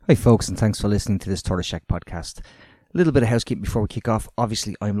Hey folks, and thanks for listening to this Tortoise Shack podcast. A little bit of housekeeping before we kick off.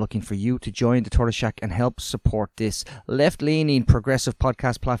 Obviously, I'm looking for you to join the Tortoise Shack and help support this left-leaning progressive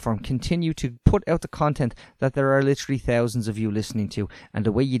podcast platform continue to put out the content that there are literally thousands of you listening to. And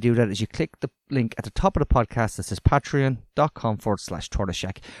the way you do that is you click the link at the top of the podcast that says patreon.com/Tortoise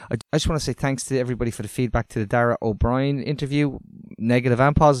Shack. I just want to say thanks to everybody for the feedback to the Dara O'Brien interview, negative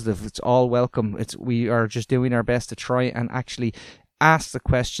and positive. It's all welcome. We are just doing our best to try and actually ask the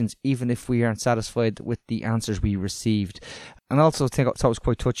questions even if we aren't satisfied with the answers we received. And also I thought it was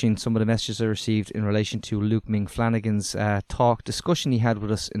quite touching some of the messages I received in relation to Luke Ming Flanagan's discussion he had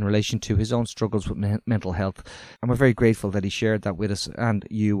with us in relation to his own struggles with mental health, and we're very grateful that he shared that with us and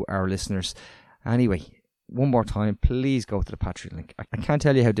you, our listeners. Anyway, one more time, please go to the Patreon link. I can't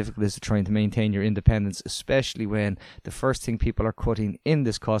tell you how difficult it is to try to maintain your independence, especially when the first thing people are cutting in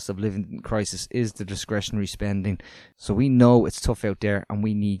this cost of living crisis is the discretionary spending. So we know it's tough out there and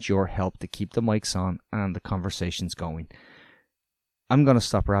we need your help to keep the mics on and the conversations going. I'm going to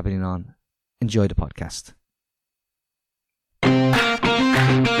stop rabbiting on. Enjoy the podcast.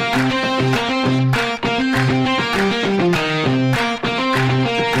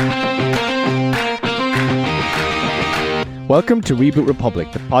 Welcome to Reboot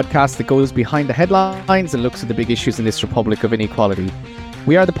Republic, the podcast that goes behind the headlines and looks at the big issues in this republic of inequality.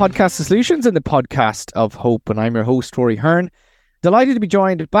 We are the podcast of solutions and the podcast of hope, and I'm your host, Rory Hearn. Delighted to be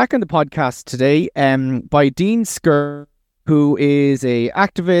joined back on the podcast today by Dean Skur, who is a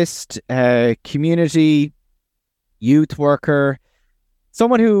activist, community, youth worker,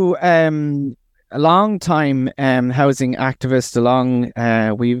 someone who a long time housing activist.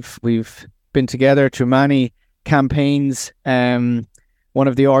 We've been together through many campaigns, one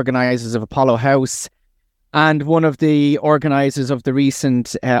of the organisers of Apollo House and one of the organisers of the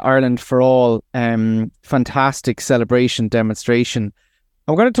recent Ireland for All fantastic celebration demonstration.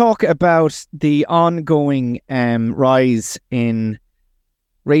 I'm going to talk about the ongoing rise in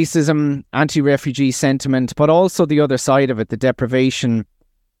racism, anti-refugee sentiment, but also the other side of it, the deprivation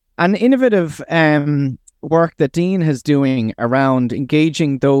and innovative work that Dean is doing around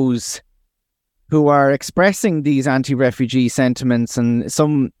engaging those who are expressing these anti-refugee sentiments, and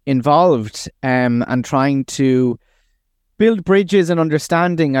some involved, and trying to build bridges and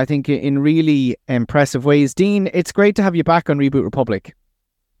understanding, I think, in really impressive ways. Dean, it's great to have you back on Reboot Republic.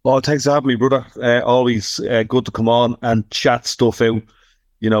 Well, thanks for having me, brother. Always good to come on and chat stuff out.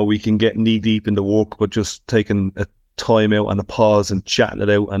 You know, we can get knee deep in the work, but just taking a time out and a pause and chatting it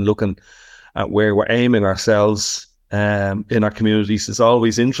out and looking at where we're aiming ourselves in our communities is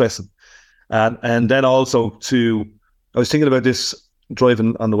always interesting. And then also I was thinking about this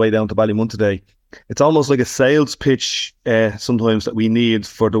driving on the way down to Ballymun today. It's almost like a sales pitch sometimes that we need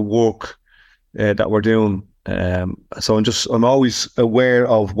for the work that we're doing. So I'm always aware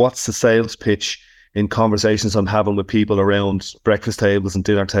of what's the sales pitch in conversations I'm having with people around breakfast tables and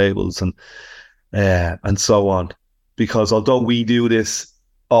dinner tables and so on. Because although we do this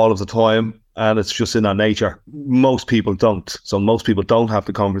all of the time, and it's just in our nature, most people don't. So most people don't have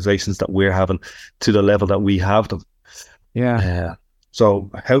the conversations that we're having to the level that we have them. Yeah.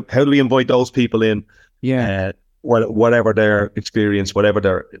 So how do we invite those people in? Yeah. Whatever their experience, whatever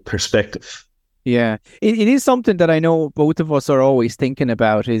their perspective. Yeah. It is something that I know both of us are always thinking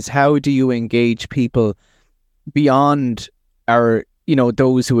about, is how do you engage people beyond our,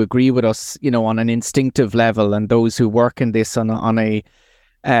 those who agree with us, on an instinctive level, and those who work in this on a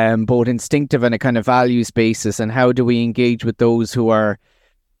both instinctive and a kind of values basis, and how do we engage with those who are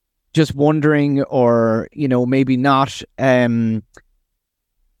just wondering or maybe not as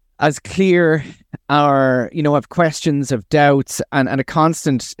clear, or have questions, have doubts, and a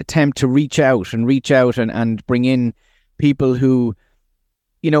constant attempt to reach out and bring in people who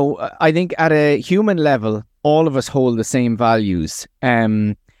I think at a human level all of us hold the same values,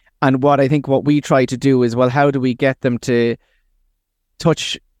 and what we try to do is, well, how do we get them to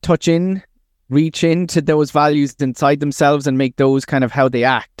reach into those values inside themselves and make those kind of how they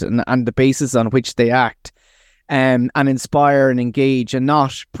act and the basis on which they act, and inspire and engage, and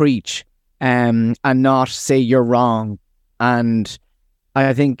not preach, and not say you're wrong. And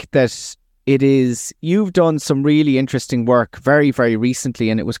I think that you've done some really interesting work very, very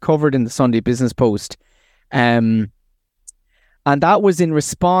recently, and it was covered in the Sunday Business Post. And that was in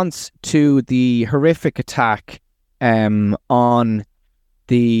response to the horrific attack on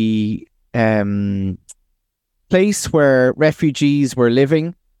the place where refugees were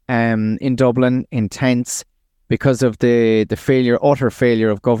living in Dublin, in tents, because of the utter failure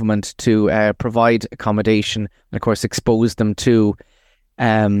of government to provide accommodation, and of course expose them to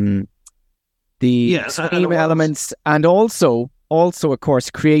the extreme elements, and also also, of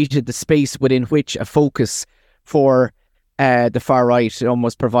course, created the space within which a focus for the far right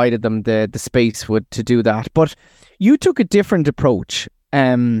almost provided them the space to do that. But you took a different approach.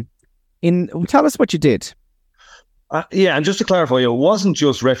 Tell us what you did. Yeah, and just to clarify, it wasn't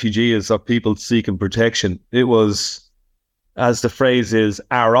just refugees or people seeking protection. It was, as the phrase is,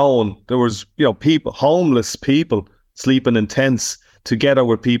 our own. There was, people, homeless people sleeping in tents together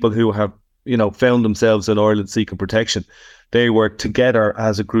with people who have, found themselves in Ireland seeking protection. They were together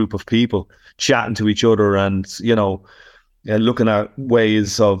as a group of people, chatting to each other and, looking at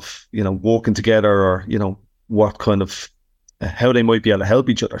ways of, working together or, what kind of, how they might be able to help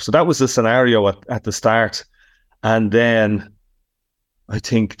each other. So that was the scenario at the start. And then I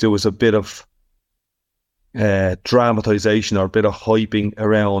think there was a bit of dramatization or a bit of hyping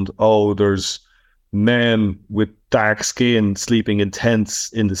around, there's men with dark skin sleeping in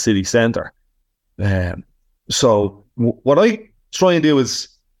tents in the city centre. So what I try and do is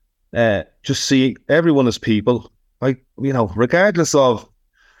just see everyone as people. Regardless of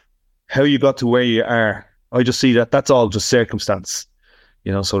how you got to where you are, I just see that that's all just circumstance.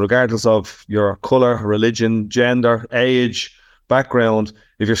 So regardless of your colour, religion, gender, age, background,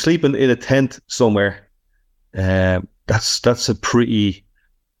 if you're sleeping in a tent somewhere, that's a pretty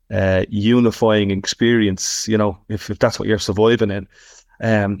unifying experience, if that's what you're surviving in.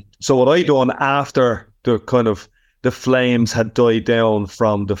 So what I done after the flames had died down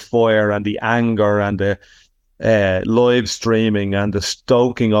from the fire and the anger and the live streaming and the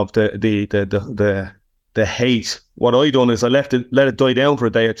stoking of the hate, what I done is I let it die down for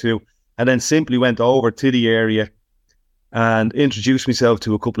a day or two, and then simply went over to the area and introduced myself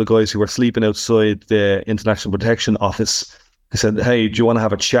to a couple of guys who were sleeping outside the International Protection Office. I said, "Hey, do you want to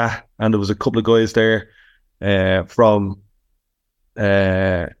have a chat?" And there was a couple of guys there from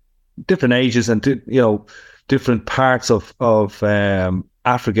different ages and different parts of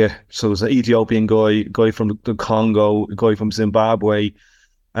Africa. So it was an Ethiopian guy from the Congo, a guy from Zimbabwe.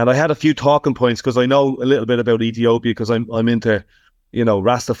 And I had a few talking points because I know a little bit about Ethiopia because I'm into,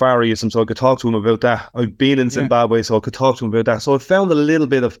 Rastafarianism, so I could talk to him about that. I've been in Zimbabwe, so I could talk to him about that. So I found a little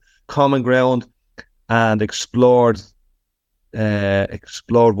bit of common ground and explored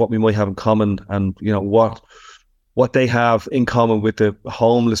what we might have in common and, what they have in common with the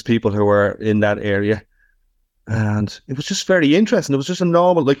homeless people who are in that area. And it was just very interesting. It was just a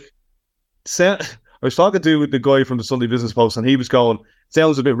normal, I was talking to the guy from the Sunday Business Post, and he was going,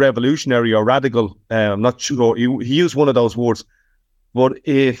 sounds a bit revolutionary or radical. I'm not sure. He used one of those words. But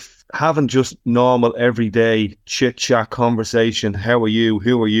if having just normal, everyday chit-chat conversation, how are you,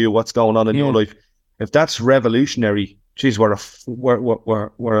 who are you, what's going on in your life, if that's revolutionary, geez, we're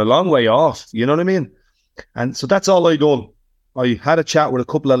a long way off. You know what I mean? And so that's all I done. I had a chat with a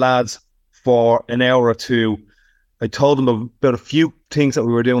couple of lads for an hour or two. I told them about a few things that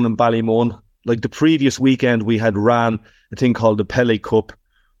we were doing in Ballymun. Like the previous weekend, we had ran a thing called the Pele Cup,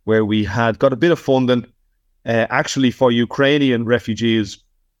 where we had got a bit of funding actually for Ukrainian refugees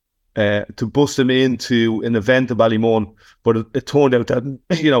to bust them into an event in Ballymun. But it turned out that,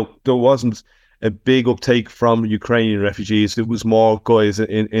 there wasn't a big uptake from Ukrainian refugees. It was more guys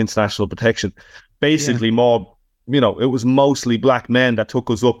in international protection. Basically more, it was mostly black men that took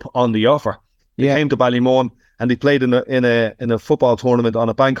us up on the offer. They came to Ballymun and they played in a football tournament on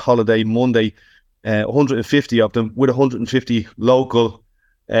a bank holiday Monday, 150 of them with 150 local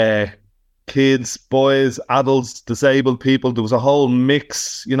kids, boys, adults, disabled people. There was a whole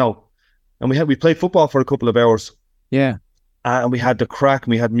mix, and we played football for a couple of hours. Yeah. And we had the crack,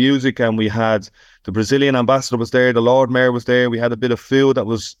 and we had music, and we had the Brazilian ambassador was there, the Lord Mayor was there, we had a bit of food that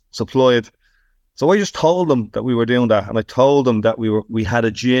was supplied. So I just told them that we were doing that, and I told them that we had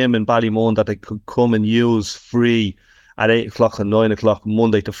a gym in Ballymun that they could come and use free at 8 o'clock and 9 o'clock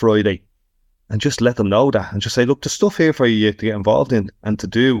Monday to Friday, and just let them know that, and just say, look, there's stuff here for you to get involved in and to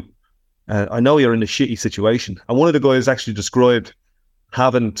do. I know you're in a shitty situation. And one of the guys actually described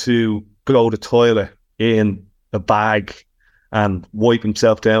having to go to the toilet in a bag and wipe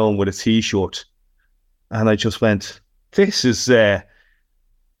himself down with a t-shirt. And I just went, this is,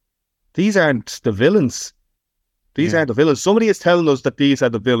 these aren't the villains. These aren't the villains. Somebody is telling us that these are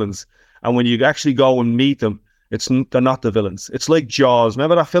the villains. And when you actually go and meet them, they're not the villains. It's like Jaws.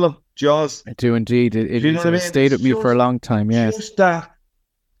 Remember that film, Jaws? I do indeed. It stayed with me for a long time, yes. Just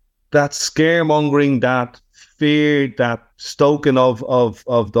that scaremongering, that fear, that stoking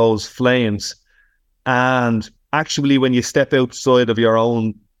of those flames. And actually, when you step outside of your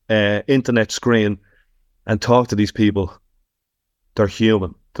own internet screen and talk to these people, they're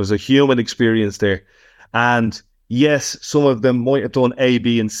human. There's a human experience there. And yes, some of them might have done A,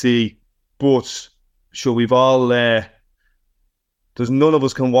 B, and C, but sure, we've all there's none of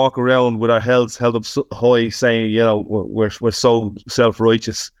us can walk around with our heads held up so high saying, we're so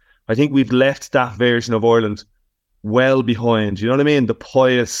self-righteous. I think we've left that version of Ireland well behind. You know what I mean? The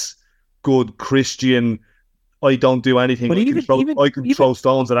pious, good Christian, I don't do anything. But I can throw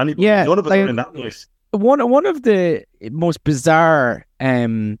stones at anybody. Yeah, none of us are in that place. One of the most bizarre,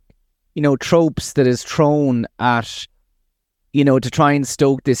 tropes that is thrown at, to try and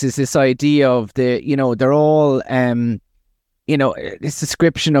stoke this is this idea of they're all, this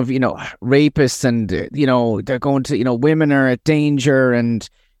description of, rapists and, they're going to, women are at danger and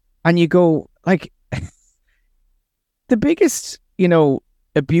you go like the biggest,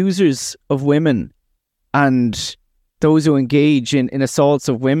 abusers of women and those who engage in assaults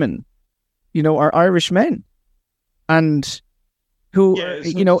of women, are Irish men, and who,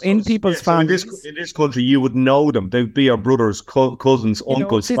 in people's families. In this country, you would know them. They'd be your brothers, cousins,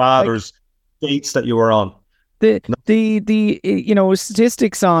 uncles, fathers, dates that you were on. The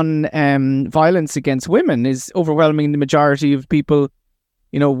statistics on violence against women is overwhelming. The majority of people,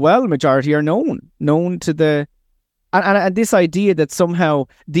 majority are known to the, and this idea that somehow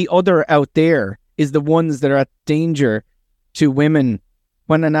the other out there is the ones that are at danger to women,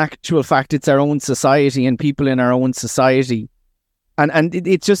 when in actual fact it's our own society and people in our own society, and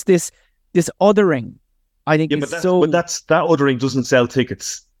it's just this othering. I think but that othering doesn't sell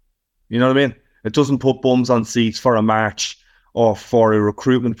tickets. You know what I mean? It doesn't put bums on seats for a march or for a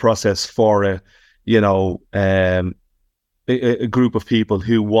recruitment process for a group of people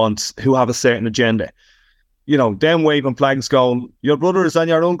who have a certain agenda. Them waving flags going, your brothers and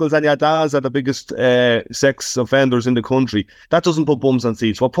your uncles and your dads are the biggest sex offenders in the country. That doesn't put bums on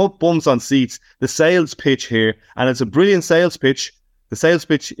seats. What put bums on seats, the sales pitch here, and it's a brilliant sales pitch. The sales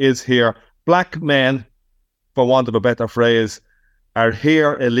pitch is here. Black men, for want of a better phrase, are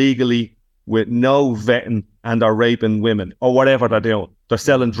here illegally with no vetting and are raping women or whatever they're doing. They're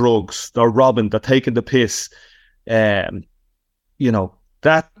selling drugs, they're robbing, they're taking the piss. That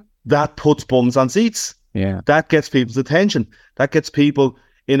puts bums on seats. Yeah, that gets people's attention. That gets people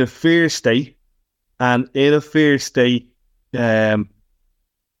in a fear state, and in a fear state,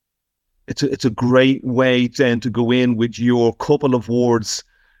 it's a great way then to go in with your couple of words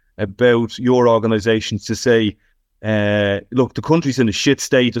about your organisation to say, look, the country's in a shit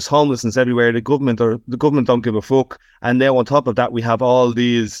state. There's homelessness everywhere. The government don't give a fuck. And now on top of that, we have all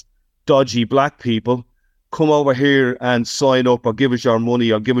these dodgy black people. Come over here and sign up, or give us your money,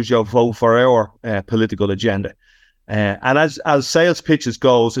 or give us your vote for our political agenda. And as sales pitches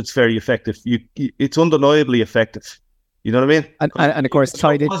goes, it's very effective. It's undeniably effective. You know what I mean? And of course,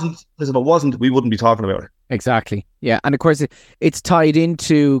 tied in. If it wasn't, we wouldn't be talking about it. Exactly. Yeah, and of course, it's tied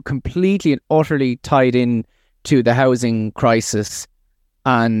into completely and utterly tied in to the housing crisis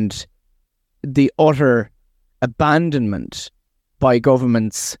and the utter abandonment by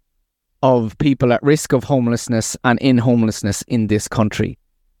governments of people at risk of homelessness and in homelessness in this country.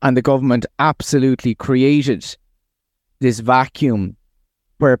 And the government absolutely created this vacuum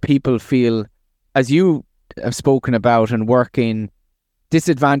where people feel, as you have spoken about, and work in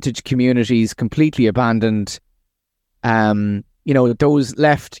disadvantaged communities, completely abandoned. Those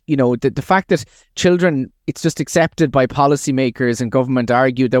left, the fact that children, it's just accepted by policymakers and government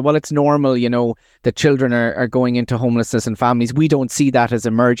argue that, well, it's normal, that children are going into homelessness and families. We don't see that as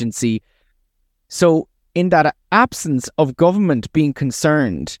emergency. So in that absence of government being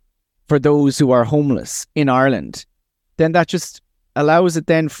concerned for those who are homeless in Ireland, then that just allows it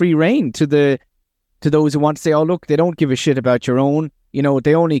then free rein to those who want to say, oh, look, they don't give a shit about your own.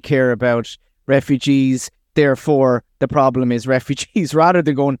 They only care about refugees. Therefore, the problem is refugees, rather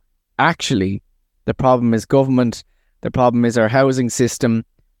than going, actually, the problem is government. The problem is our housing system.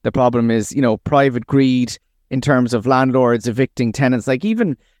 The problem is, private greed in terms of landlords evicting tenants. Like,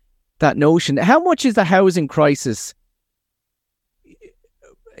 even that notion, how much is the housing crisis,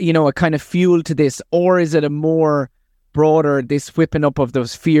 a kind of fuel to this, or is it a more broader, this whipping up of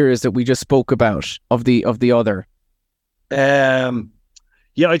those fears that we just spoke about of the other?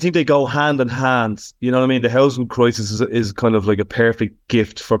 Yeah, I think they go hand in hand. You know what I mean? The housing crisis is kind of like a perfect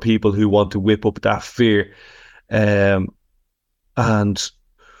gift for people who want to whip up that fear. And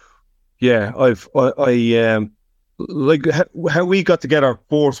yeah, how we got together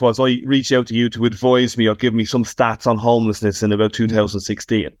first was I reached out to you to advise me or give me some stats on homelessness in about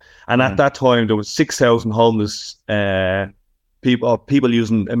 2016. And at that time, there was 6,000 homeless people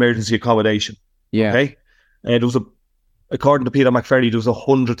using emergency accommodation. Yeah. Okay. And there was according to Peter McFerry, there was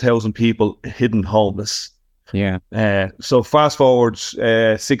 100,000 people hidden homeless. Yeah. So fast forward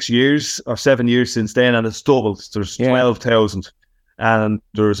 6 years or 7 years since then, and it's doubled. There's 12,000. And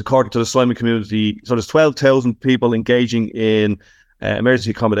there's, according to the Simon community, so there's 12,000 people engaging in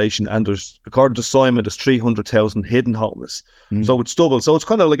emergency accommodation, and according to Simon, there's 300,000 hidden homeless. So it's double. So it's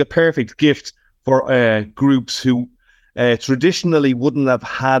kind of like a perfect gift for groups who traditionally wouldn't have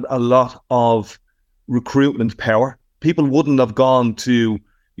had a lot of recruitment power. People wouldn't have gone to,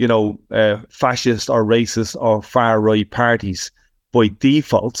 fascist or racist or far-right parties by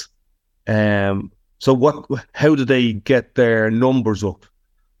default. So how do they get their numbers up?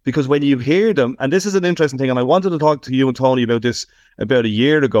 Because when you hear them, and this is an interesting thing, and I wanted to talk to you and Tony about this about a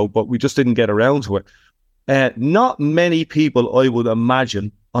year ago, but we just didn't get around to it. Not many people, I would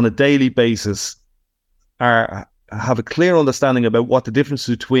imagine, on a daily basis have a clear understanding about what the difference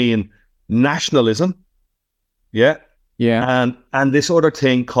between nationalism, and this other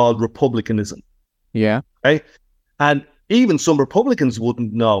thing called republicanism. Okay? And even some Republicans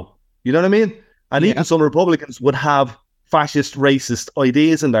wouldn't know. You know what I mean? And even some Republicans would have fascist, racist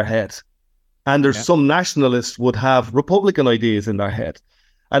ideas in their head. And there's some nationalists would have Republican ideas in their head.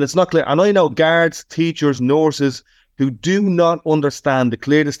 And it's not clear. And I know guards, teachers, nurses who do not understand the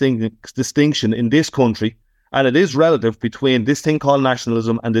clear distinction in this country, and it is relative, between this thing called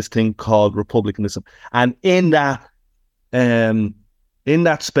nationalism and this thing called republicanism. And in that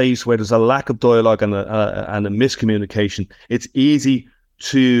space where there's a lack of dialogue and a miscommunication, it's easy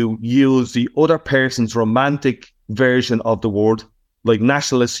to use the other person's romantic version of the world, like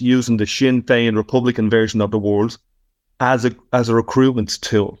nationalists using the Sinn Féin Republican version of the world, as a recruitment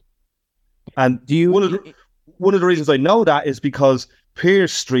tool. And one of the reasons I know that is because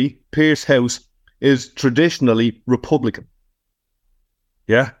Pearse House is traditionally Republican.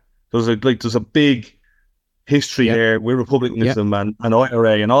 Yeah, there's a big history there with republicanism and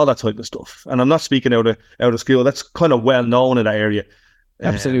IRA and all that type of stuff. And I'm not speaking out of school. That's kind of well known in that area.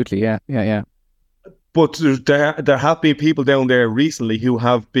 Absolutely, yeah. But there have been people down there recently who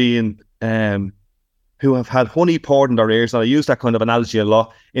have had honey poured in their ears, and I use that kind of analogy a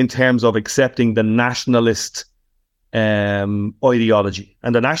lot in terms of accepting the nationalist ideology.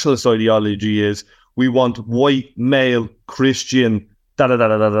 And the nationalist ideology is, we want white, male, Christian,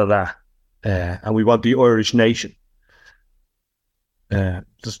 and we want the Irish nation. And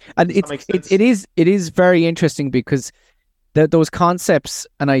it is very interesting, because those concepts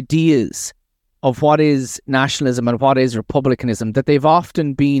and ideas of what is nationalism and what is republicanism, that they've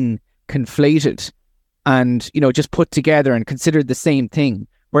often been conflated and, just put together and considered the same thing,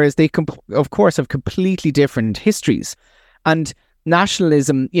 whereas they of course have completely different histories. And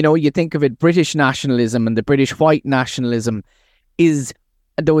nationalism, you think of it, British nationalism and the British white nationalism, is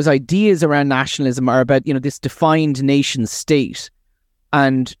those ideas around nationalism are about, this defined nation state.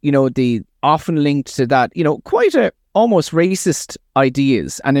 And, they often linked to that, quite almost racist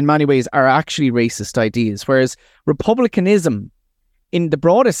ideas, and in many ways are actually racist ideas. Whereas republicanism, in the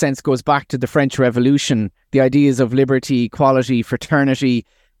broadest sense, goes back to the French Revolution, the ideas of liberty, equality, fraternity.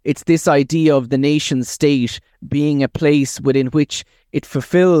 It's this idea of the nation state being a place within which it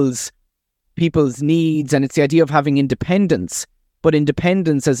fulfills people's needs, and it's the idea of having independence, but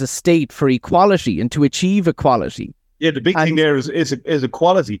independence as a state for equality and to achieve equality. Yeah, the big thing there is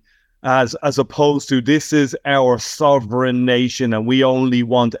equality, as opposed to, this is our sovereign nation and we only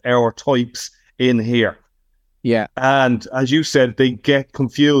want our types in here. Yeah. And as you said, they get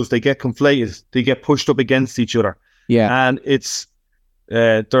confused, they get conflated, they get pushed up against each other. Yeah. And it's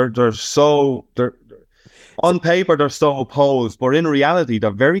they're on paper they're so opposed, but in reality they're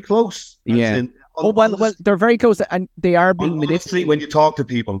very close. Yeah. Well, they're very close, and they are being manipulated. When you talk to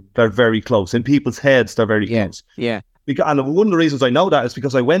people, they're very close. In people's heads, they're very close. Yeah. And one of the reasons I know that is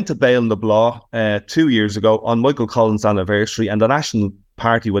because I went to Bale na Bláth 2 years ago on Michael Collins' anniversary, and the National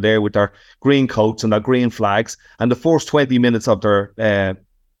Party were there with their green coats and their green flags, and the first 20 minutes of their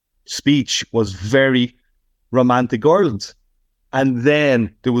speech was very romantic Ireland. And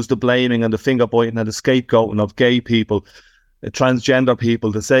then there was the blaming and the finger pointing and the scapegoating of gay people, transgender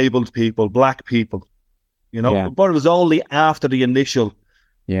people, disabled people, black people, but it was only after the initial,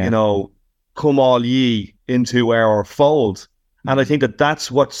 come all ye into our fold. And I think that's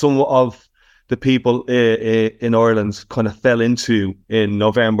what some of the people in Ireland kind of fell into in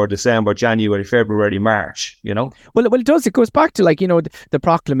November, December, January, February, March, Well, it does. It goes back to the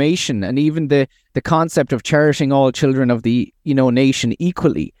proclamation, and even the concept of cherishing all children of the, nation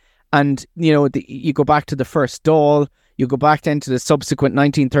equally. And, you go back to the first Dáil, you go back then to the subsequent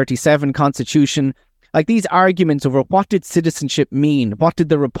 1937 constitution, these arguments over what did citizenship mean? What did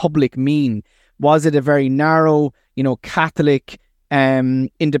the republic mean? Was it a very narrow, Catholic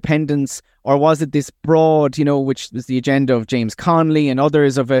independence, or was it this broad, which was the agenda of James Connolly and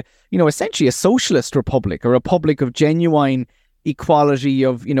others, of a, essentially a socialist republic, a republic of genuine equality,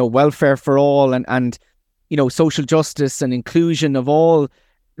 of, welfare for all, and social justice and inclusion of all,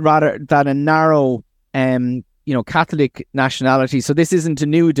 rather than a narrow, Catholic nationality. So this isn't a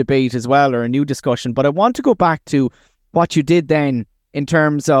new debate as well, or a new discussion, but I want to go back to what you did then in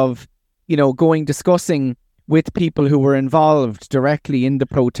terms of, discussing with people who were involved directly in the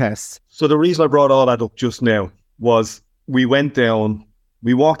protests. So the reason I brought all that up just now was we walked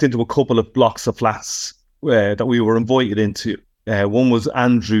into a couple of blocks of flats that we were invited into. One was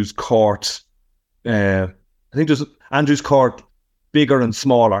Andrews Court. I think there's Andrews Court, bigger and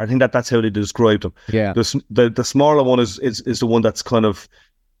smaller. I think that's how they described them. Yeah. The smaller one is the one that's kind of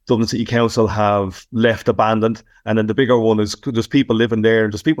Dublin City Council have left abandoned, and then the bigger one is there's people living there.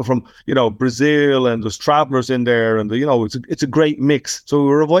 There's people from Brazil, and there's travellers in there, and it's a great mix. So we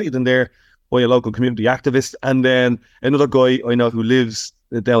were invited in there by a local community activist, and then another guy I know who lives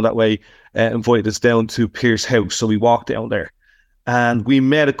down that way invited us down to Pierce House. So we walked down there, and we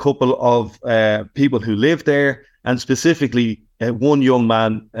met a couple of people who lived there, and specifically one young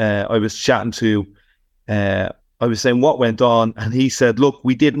man I was chatting to. I was saying what went on, and he said, "Look,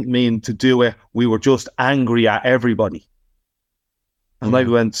 we didn't mean to do it. We were just angry at everybody." And I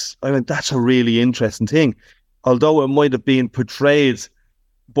went, that's a really interesting thing. Although it might have been portrayed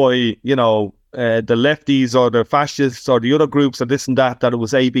by, the lefties or the fascists or the other groups or this and that it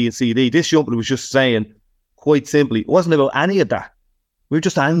was A, B, and C, D. This young man was just saying, quite simply, it wasn't about any of that. We were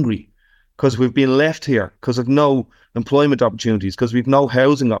just angry because we've been left here, because of no employment opportunities, because we've no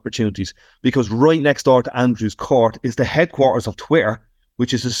housing opportunities, because right next door to Andrews Court is the headquarters of Twitter,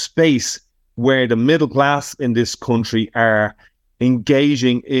 which is a space where the middle class in this country are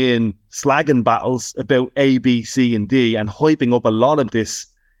engaging in slagging battles about A, B, C, and D, and hyping up a lot of this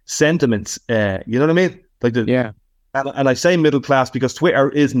sentiments. You know what I mean? Yeah. And I say middle class because Twitter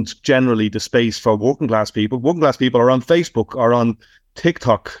isn't generally the space for working class people. Working class people are on Facebook or on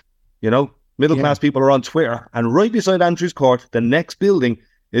TikTok. Middle class people are on Twitter. And right beside Andrews Court, the next building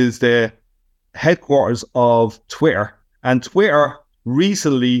is the headquarters of Twitter. And Twitter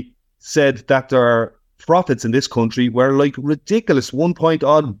recently said that their profits in this country were like ridiculous, 1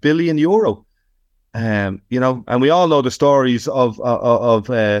 billion euro. And we all know the stories of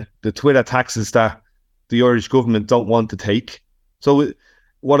the Twitter taxes that the Irish government don't want to take. So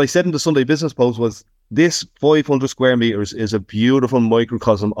what I said in the Sunday Business Post was, this 500 square meters is a beautiful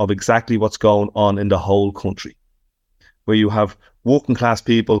microcosm of exactly what's going on in the whole country, where you have working class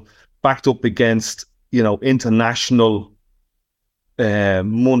people backed up against, international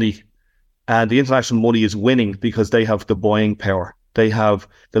money. And the international money is winning because they have the buying power. They have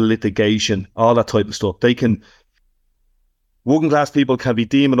the litigation, all that type of stuff. Working class people can be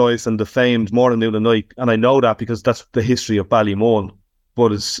demonised and defamed morning, noon and night. And I know that because that's the history of Ballymun.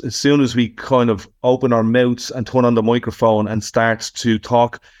 But as soon as we kind of open our mouths and turn on the microphone and start to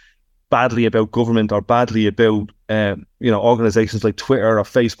talk badly about government or badly about, organisations like Twitter or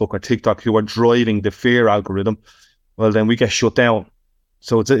Facebook or TikTok who are driving the fear algorithm, well, then we get shut down.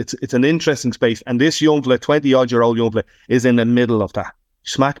 So it's an interesting space. And this young fella, 20-odd-year-old young fella, is in the middle of that,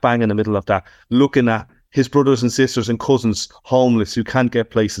 smack bang in the middle of that, looking at his brothers and sisters and cousins homeless who can't get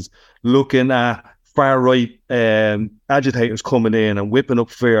places, looking at far-right agitators coming in and whipping up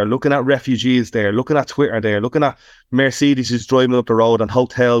fear, looking at refugees there, looking at Twitter there, looking at Mercedes driving up the road and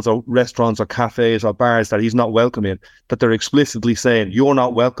hotels or restaurants or cafes or bars that he's not welcome in, that they're explicitly saying, you're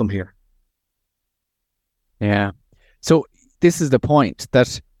not welcome here. Yeah. So this is the point,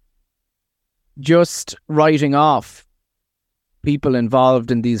 that just writing off people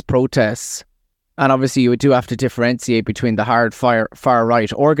involved in these protests, and obviously you do have to differentiate between the hard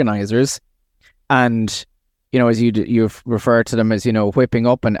far-right organisers and, as you've referred to them as, whipping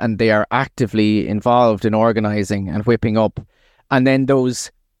up, and they are actively involved in organising and whipping up. And then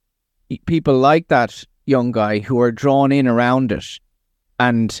those people like that young guy who are drawn in around it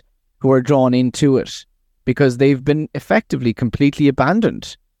and who are drawn into it because they've been effectively completely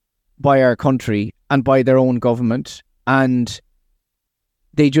abandoned by our country and by their own government. And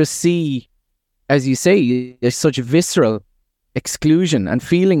they just see, as you say, there's such visceral exclusion and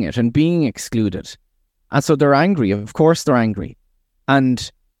feeling it and being excluded. And so they're angry. Of course they're angry.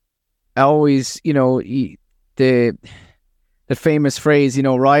 And I always, the famous phrase,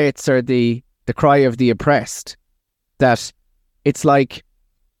 riots are the cry of the oppressed, that it's like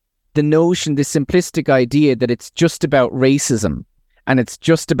the notion, the simplistic idea that it's just about racism and it's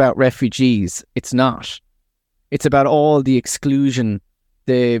just about refugees. It's not. It's about all the exclusion,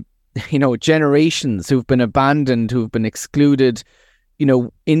 the generations who've been abandoned, who've been excluded,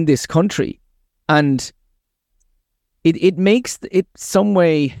 in this country. And it makes it some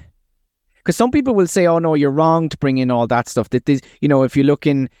way, because some people will say, oh no, you're wrong to bring in all that stuff. That this, if you look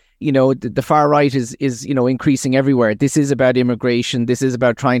in the far right is increasing everywhere. This is about immigration. This is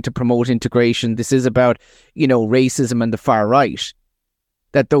about trying to promote integration. This is about, racism and the far right.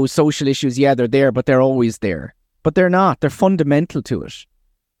 That those social issues, they're there, but they're always there. But they're not. They're fundamental to it.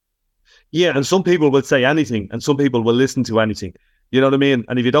 Yeah, and some people will say anything, and some people will listen to anything. You know what I mean?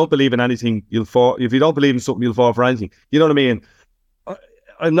 And if you don't believe in anything, you'll fall. If you don't believe in something, you'll fall for anything. You know what I mean?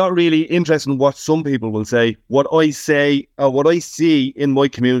 I'm not really interested in what some people will say. What I say, what I see in my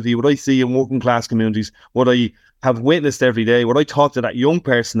community, what I see in working class communities, what I have witnessed every day, what I talk to that young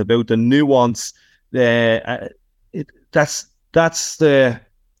person about, the nuance, that's the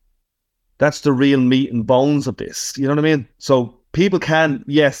real meat and bones of this. You know what I mean? So people can,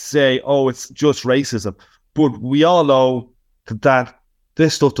 yes, say, oh, it's just racism, but we all know that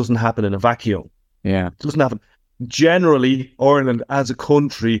this stuff doesn't happen in a vacuum. Yeah, it doesn't happen. Generally, Ireland as a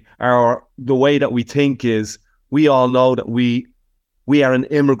country, the way that we think is, we all know that we are an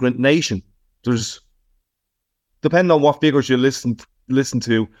immigrant nation. There's, depending on what figures you listen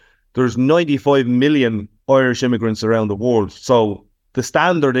to, there's 95 million Irish immigrants around the world. So the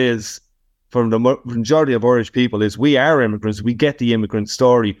standard is, for the majority of Irish people, is we are immigrants. We get the immigrant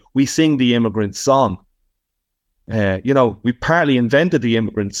story. We sing the immigrant song. We partly invented the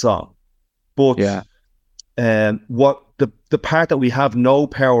immigrant song, but what the part that we have no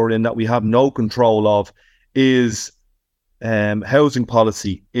power in, that we have no control of, is housing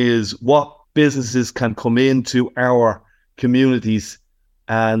policy, is what businesses can come into our communities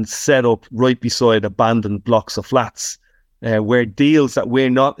and set up right beside abandoned blocks of flats, where deals that we're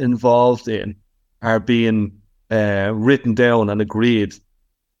not involved in are being written down and agreed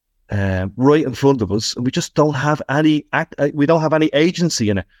right in front of us, and we just don't have any we don't have any agency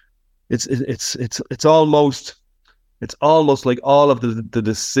in it. It's almost like all of the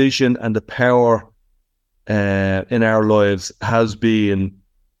decision and the power in our lives has been,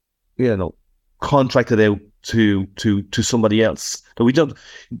 contracted out to somebody else. So we don't.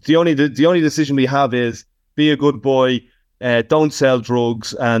 The only decision we have is, be a good boy, don't sell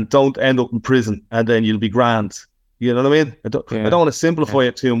drugs, and don't end up in prison, and then you'll be grand. You know what I mean? I don't want to simplify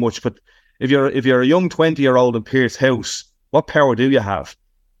it too much, but if you're a young 20-year-old in Pierce House, what power do you have?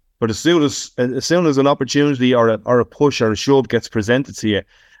 But as soon as an opportunity or a push or a shove gets presented to you,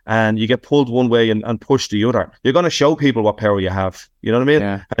 and you get pulled one way and pushed the other, you're going to show people what power you have. You know what I mean?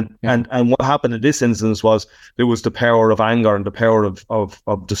 Yeah. And what happened in this instance was, there was the power of anger and the power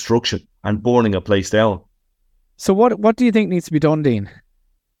of destruction and burning a place down. So what do you think needs to be done, Dean?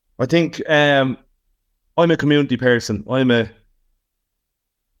 I think I'm a community person. I'm a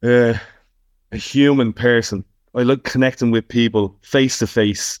human person. I like connecting with people face to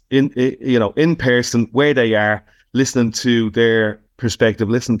face, in person, where they are, listening to their perspective,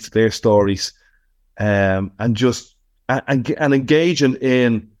 listening to their stories, and engaging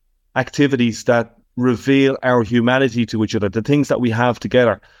in activities that reveal our humanity to each other, the things that we have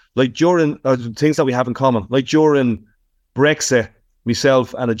together, like during things that we have in common, like during Brexit.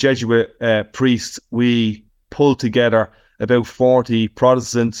 Myself and a Jesuit priest, we pulled together about 40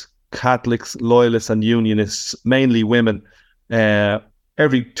 Protestant, Catholics, Loyalists and Unionists, mainly women,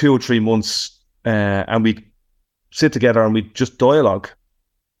 every 2 or 3 months, and we'd sit together and we'd just dialogue,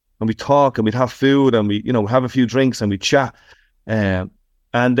 and we'd talk, and we'd have food, and we have a few drinks, and we'd chat. And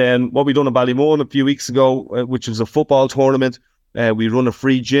then what we done in Ballymun a few weeks ago, which was a football tournament, we run a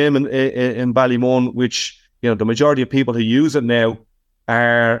free gym in Ballymun, which the majority of people who use it now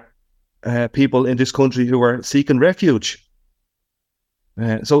are people in this country who are seeking refuge.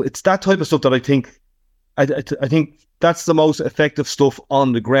 So it's that type of stuff that I think that's the most effective stuff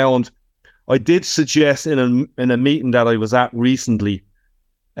on the ground. I did suggest in a meeting that I was at recently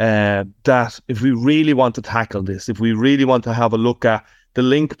that if we really want to tackle this, if we really want to have a look at the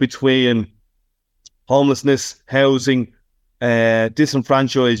link between homelessness, housing,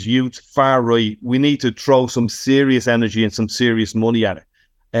 disenfranchised youth, far right, we need to throw some serious energy and some serious money at it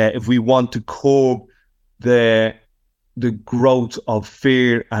if we want to curb the growth of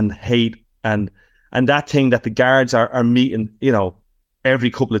fear and hate and that thing that the guards are meeting every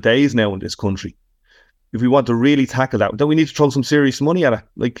couple of days now in this country. If we want to really tackle that, then we need to throw some serious money at it.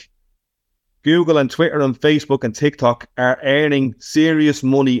 Like Google and Twitter and Facebook and TikTok are earning serious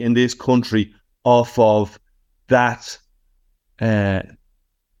money in this country off of that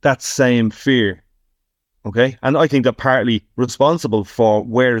same fear. Okay, and I think they're partly responsible for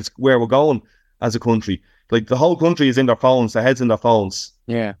where we're going as a country. Like the whole country is in their phones, their heads in their phones.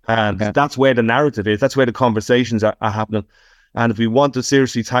 Yeah, and that's where the narrative is. That's where the conversations are happening. And if we want to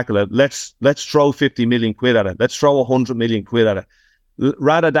seriously tackle it, let's throw 50 million quid at it. Let's throw 100 million quid at it,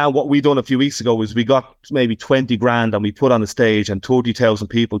 rather than what we done a few weeks ago is we got maybe 20 grand and we put on the stage and 30,000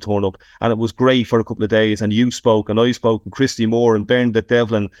 people turned up, and it was great for a couple of days, and you spoke and I spoke and Christy Moore and Bernadette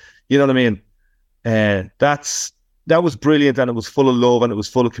Devlin, you know what I mean? That was brilliant, and it was full of love and it was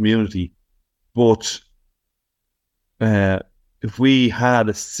full of community. But if we had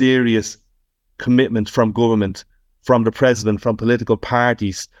a serious commitment from government, from the president, from political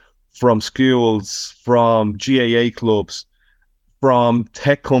parties, from schools, from GAA clubs, from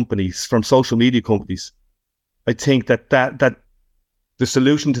tech companies, from social media companies, I think that the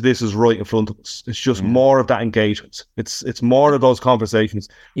solution to this is right in front of us. It's just more of that engagement. It's more of those conversations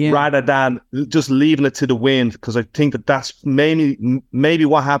rather than just leaving it to the wind, because I think that that's maybe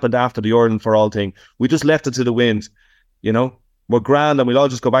what happened after the Ireland for All thing. We just left it to the wind, you know. We're grand and we'll all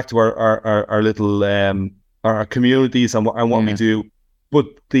just go back to our little our communities and what we do. But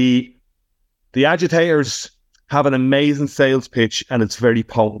the agitators have an amazing sales pitch, and it's very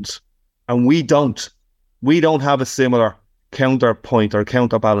potent. And we don't have a similar counterpoint or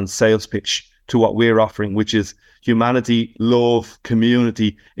counterbalance sales pitch to what we're offering, which is humanity, love,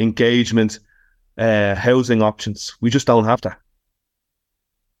 community, engagement, housing options. We just don't have that.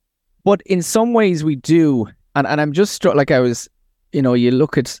 But in some ways we do. And I'm just struck, like I was, you know, you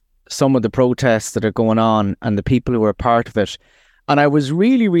look at some of the protests that are going on and the people who are part of it. And I was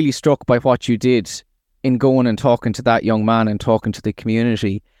really, really struck by what you did in going and talking to that young man and talking to the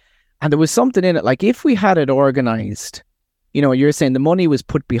community. And there was something in it, like if we had it organised, you know, you're saying the money was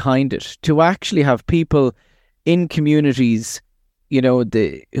put behind it to actually have people in communities, you know,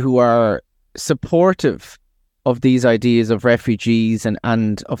 who are supportive of these ideas of refugees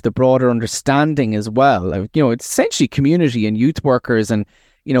and of the broader understanding as well. Like, you know, it's essentially community and youth workers and,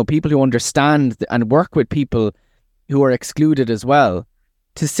 you know, people who understand and work with people who are excluded as well,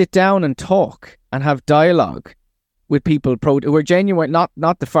 to sit down and talk and have dialogue with people who are genuine,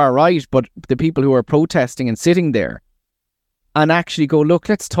 not the far right, but the people who are protesting and sitting there, and actually go, look,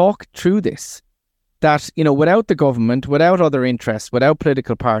 let's talk through this. That, you know, without the government, without other interests, without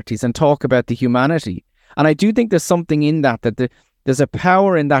political parties, and talk about the humanity. And I do think there's something in that there's a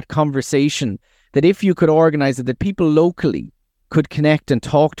power in that conversation, that if you could organise it, that people locally could connect and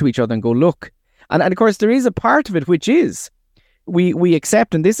talk to each other and go, look. And of course, there is a part of it which is, we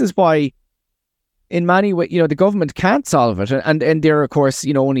accept, and this is why in many ways, you know, the government can't solve it. And they're, of course,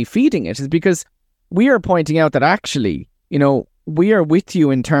 you know, only feeding it, is because we are pointing out that actually, you know, we are with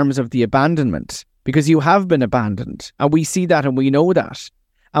you in terms of the abandonment, because you have been abandoned. And we see that and we know that.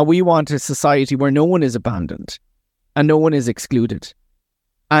 And we want a society where no one is abandoned and no one is excluded.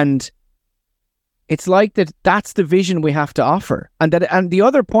 And it's like that's the vision we have to offer. And the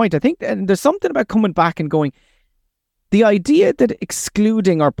other point, I think, and there's something about coming back and going, the idea that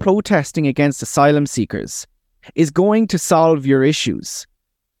excluding or protesting against asylum seekers is going to solve your issues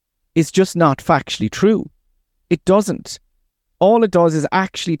is just not factually true. It doesn't. All it does is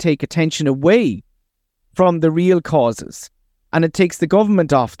actually take attention away from the real causes. And it takes the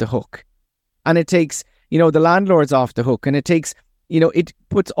government off the hook. And it takes, you know, the landlords off the hook. And it takes, you know, it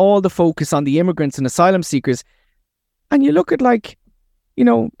puts all the focus on the immigrants and asylum seekers. And you look at, like, you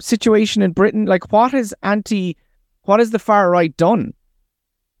know, situation in Britain, like what has the far right done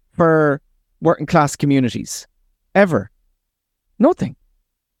for working class communities? Ever? Nothing.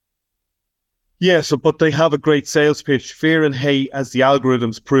 Yeah, but they have a great sales pitch. Fear and hate, as the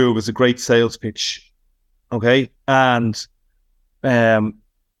algorithms prove, is a great sales pitch. Okay? And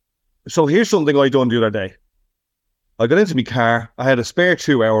so here's something I done the other day. I got into my car. I had a spare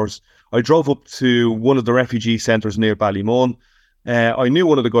 2 hours. I drove up to one of the refugee centres near Ballymun. I knew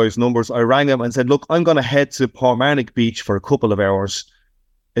one of the guy's numbers. I rang him and said, look, I'm going to head to Portmarnock Beach for a couple of hours.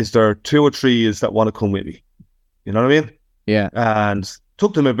 Is there 2 or 3 that want to come with me? You know what I mean? Yeah. And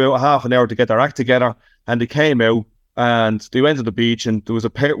took them about half an hour to get their act together. And they came out and they went to the beach, and there was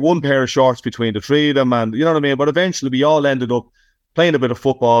one pair of shorts between the 3 of them. And you know what I mean? But eventually we all ended up playing a bit of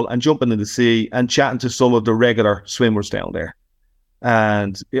football and jumping in the sea and chatting to some of the regular swimmers down there.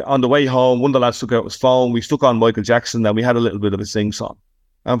 And on the way home, one of the lads took out his phone. We stuck on Michael Jackson and we had a little bit of a sing-song.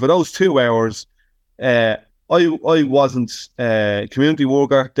 And for those 2 hours, I wasn't a community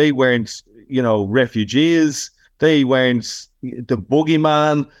worker. They weren't, you know, refugees. They weren't the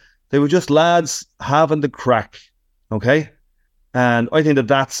boogeyman. They were just lads having the crack, okay? And I think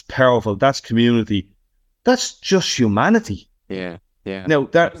that's powerful. That's community. That's just humanity. Yeah. Now,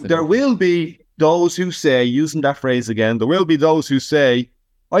 there will be those who say, using that phrase again, there will be those who say,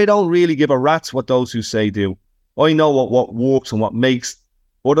 I don't really give a rat's what those who say do. I know what works and what makes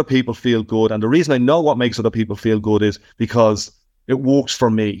other people feel good. And the reason I know what makes other people feel good is because it works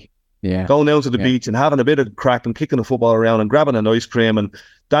for me. Yeah. Going down to the beach and having a bit of crack and kicking the football around and grabbing an ice cream and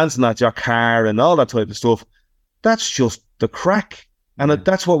dancing at your car and all that type of stuff. That's just the crack. And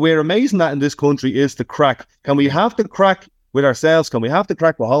that's what we're amazing at in this country is the crack. Can we have the crack with ourselves? Can we have the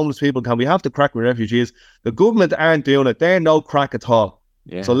crack with homeless people? Can we have the crack with refugees? The government aren't doing it. They're no crack at all.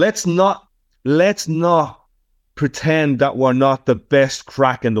 Yeah. So let's not pretend that we're not the best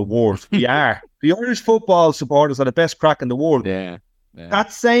crack in the world. We are. The Irish football supporters are the best crack in the world. Yeah.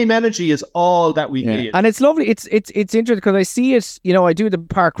 That same energy is all that we need. And it's lovely. It's interesting because I see it, you know, I do the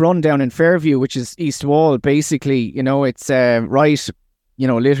park run down in Fairview, which is East Wall, basically, you know, it's right, you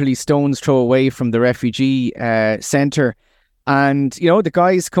know, literally stone's throw away from the refugee centre. And, you know, the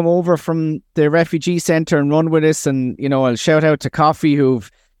guys come over from the refugee centre and run with us. And, you know, I'll shout out to Coffee, who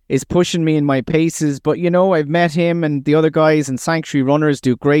is pushing me in my paces. But, you know, I've met him and the other guys and Sanctuary Runners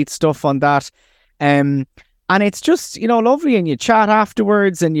do great stuff on that. And it's just, you know, lovely, and you chat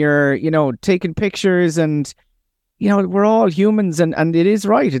afterwards and you're, you know, taking pictures, and, you know, we're all humans, and it is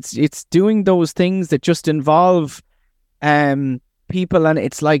right. It's doing those things that just involve people, and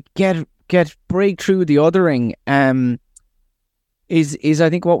it's like break through the othering is I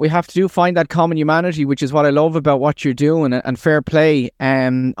think what we have to do, find that common humanity, which is what I love about what you're doing, and fair play.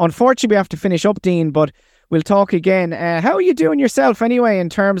 Unfortunately, we have to finish up, Dean, but we'll talk again. How are you doing yourself anyway in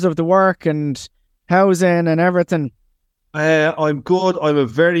terms of the work and housing and everything? I'm good.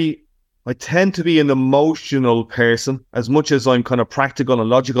 I tend to be an emotional person. As much as I'm kind of practical and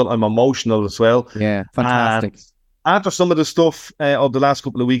logical, I'm emotional as well. Yeah, fantastic. And after some of the stuff of the last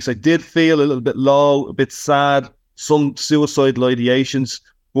couple of weeks, I did feel a little bit low, a bit sad, some suicidal ideations,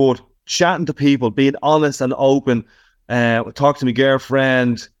 but chatting to people, being honest and open, talked to my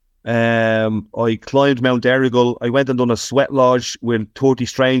girlfriend. I climbed Mount Errigal. I went and done a sweat lodge with 30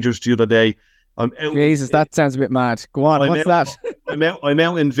 strangers the other day. Jesus, that sounds a bit mad. Go on, what's that? I'm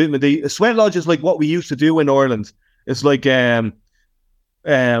out in Vitmedy. A sweat lodge is like what we used to do in Ireland. It's like a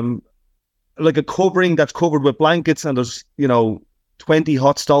covering that's covered with blankets, and there's, you know, 20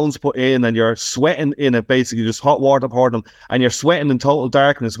 hot stones put in, and you're sweating in it, basically just hot water poured them, and you're sweating in total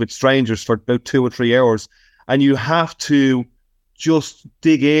darkness with strangers for about 2 or 3 hours, and you have to just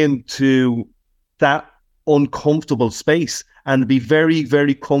dig into that uncomfortable space and be very,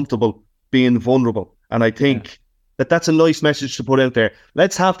 very comfortable being vulnerable. And I think that's a nice message to put out there.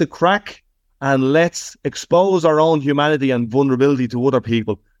 Let's have the crack, and let's expose our own humanity and vulnerability to other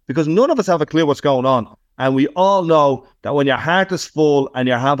people, because none of us have a clue what's going on. And we all know that when your heart is full and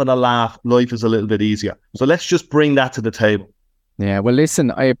you're having a laugh, life is a little bit easier. So let's just bring that to the table. Yeah, well,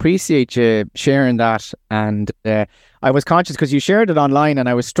 listen, I appreciate you sharing that. And I was conscious because you shared it online, and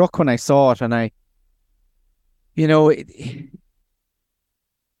I was struck when I saw it. And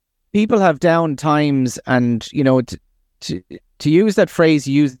people have down times, and, you know, to use that phrase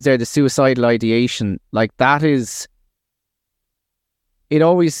you used there, the suicidal ideation, like that is,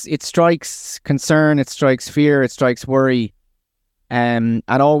 it strikes concern, it strikes fear, it strikes worry. And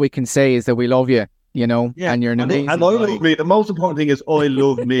all we can say is that we love you, you know, and you're an amazing guy. And I love me. The most important thing is I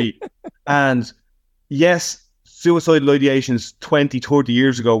love me. And yes, suicidal ideations 20, 30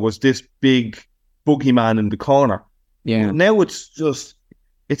 years ago was this big boogeyman in the corner. Yeah. But now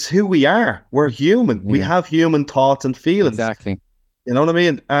it's who we are. We're human. Yeah. We have human thoughts and feelings. Exactly. You know what I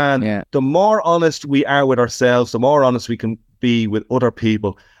mean? And the more honest we are with ourselves, the more honest we can be with other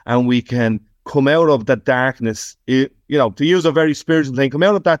people, and we can come out of that darkness, you know, to use a very spiritual thing, come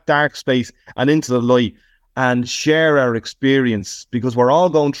out of that dark space and into the light and share our experience, because we're all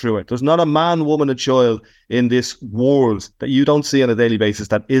going through it. There's not a man, woman, a child in this world that you don't see on a daily basis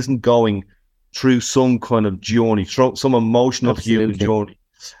that isn't going through some kind of journey, some emotional human journey.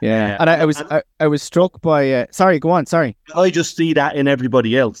 Yeah, and I was struck by. Sorry, go on. Sorry, I just see that in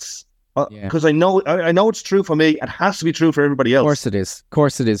everybody else, because I know it's true for me. It has to be true for everybody else. Of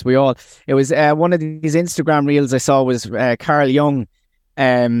course it is. We all. It was one of these Instagram reels I saw was Carl Jung,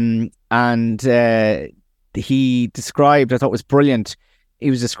 and he described. I thought it was brilliant.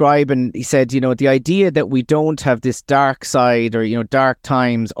 He was describing. He said, you know, the idea that we don't have this dark side, or, you know, dark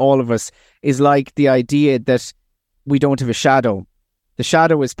times, all of us, is like the idea that we don't have a shadow. The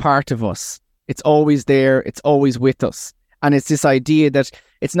shadow is part of us. It's always there. It's always with us. And it's this idea that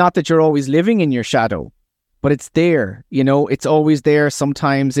it's not that you're always living in your shadow, but it's there, you know, it's always there.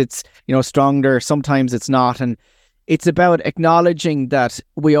 Sometimes it's, you know, stronger. Sometimes it's not. And it's about acknowledging that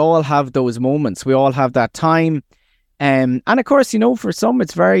we all have those moments. We all have that time. And of course, you know, for some,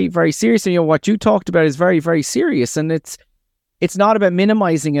 it's very, very serious. And, you know, what you talked about is very, very serious. And it's not about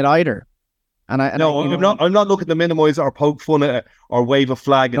minimizing it either. I'm not looking to minimize or poke fun at it or wave a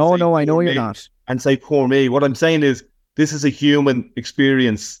flag. No, I know you're not. And say, poor me. What I'm saying is, this is a human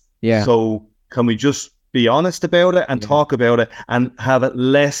experience Yeah. So can we just be honest about it and talk about it and have it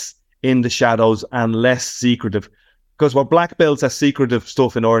less in the shadows and less secretive? Because we're black belts at secretive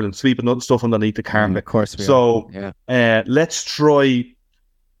stuff in Ireland, sweeping stuff underneath the carpet. Of course we are. Let's try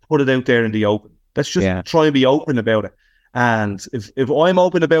put it out there in the open. Let's just try and be open about it. And if I'm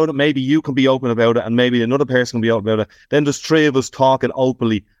open about it, maybe you can be open about it, and maybe another person can be open about it. Then there's three of us talking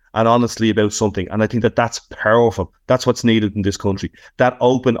openly and honestly about something. And I think that that's powerful. That's what's needed in this country. That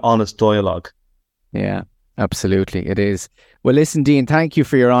open, honest dialogue. Yeah, absolutely. It is. Well, listen, Dean, thank you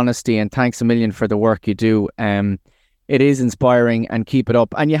for your honesty, and thanks a million for the work you do. It is inspiring, and keep it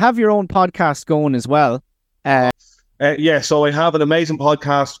up. And you have your own podcast going as well. So I have an amazing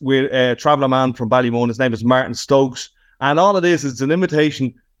podcast with a traveller man from Ballymun. His name is Martin Stokes. And all it is an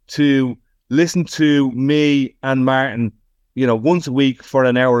invitation to listen to me and Martin, once a week for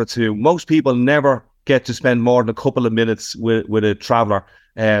an hour or two. Most people never get to spend more than a couple of minutes with a traveller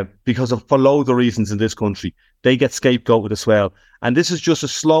for loads of reasons in this country. They get scapegoated as well. And this is just a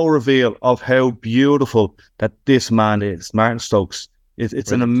slow reveal of how beautiful that this man is, Martin Stokes.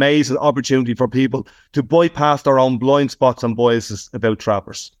 It's an amazing opportunity for people to bypass their own blind spots and biases about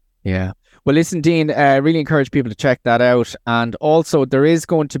travellers. Yeah. Well, listen, Dean, really encourage people to check that out. And also, there is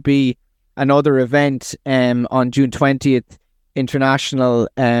going to be another event on June 20th, International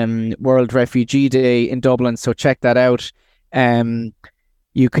World Refugee Day in Dublin. So check that out.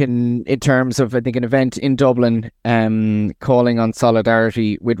 You can, in terms of, I think, an event in Dublin calling on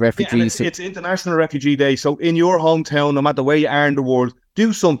solidarity with refugees. It's International Refugee Day. So in your hometown, no matter where you are in the world,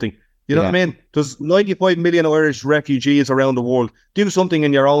 do something. You know what I mean? There's 95 million Irish refugees around the world. Do something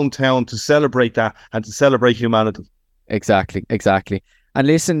in your own town to celebrate that and to celebrate humanity. Exactly. And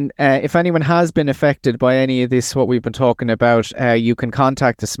listen, if anyone has been affected by any of this, what we've been talking about, you can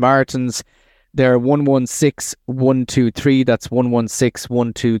contact the Samaritans. They're 116123. That's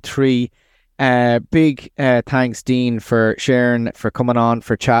 116123. Big thanks, Dean, for sharing, for coming on,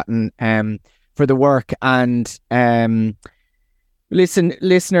 for chatting, for the work. And listen,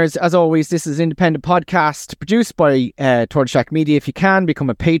 listeners, as always, this is an independent podcast produced by Tortoise Shack Media. If you can, become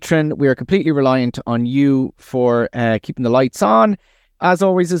a patron. We are completely reliant on you for keeping the lights on. As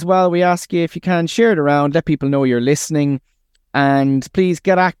always, as well, we ask you, if you can, share it around, let people know you're listening, and please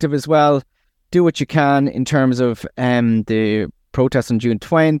get active as well. Do what you can in terms of the protest on June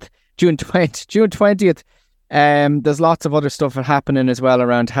 20th. There's lots of other stuff happening as well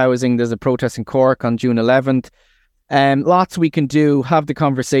around housing. There's a protest in Cork on June 11th. Lots we can do. Have the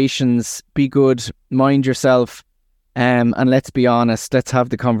conversations. Be good. Mind yourself. And let's be honest. Let's have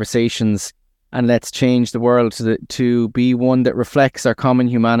the conversations, and let's change the world to be one that reflects our common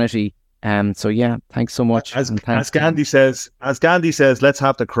humanity. So yeah, thanks so much. As Gandhi says, let's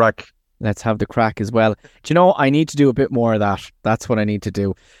have the crack. Let's have the crack as well. Do you know, I need to do a bit more of that. That's what I need to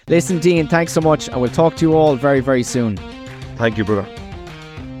do. Listen, Dean, thanks so much. And we'll talk to you all very, very soon. Thank you, brother.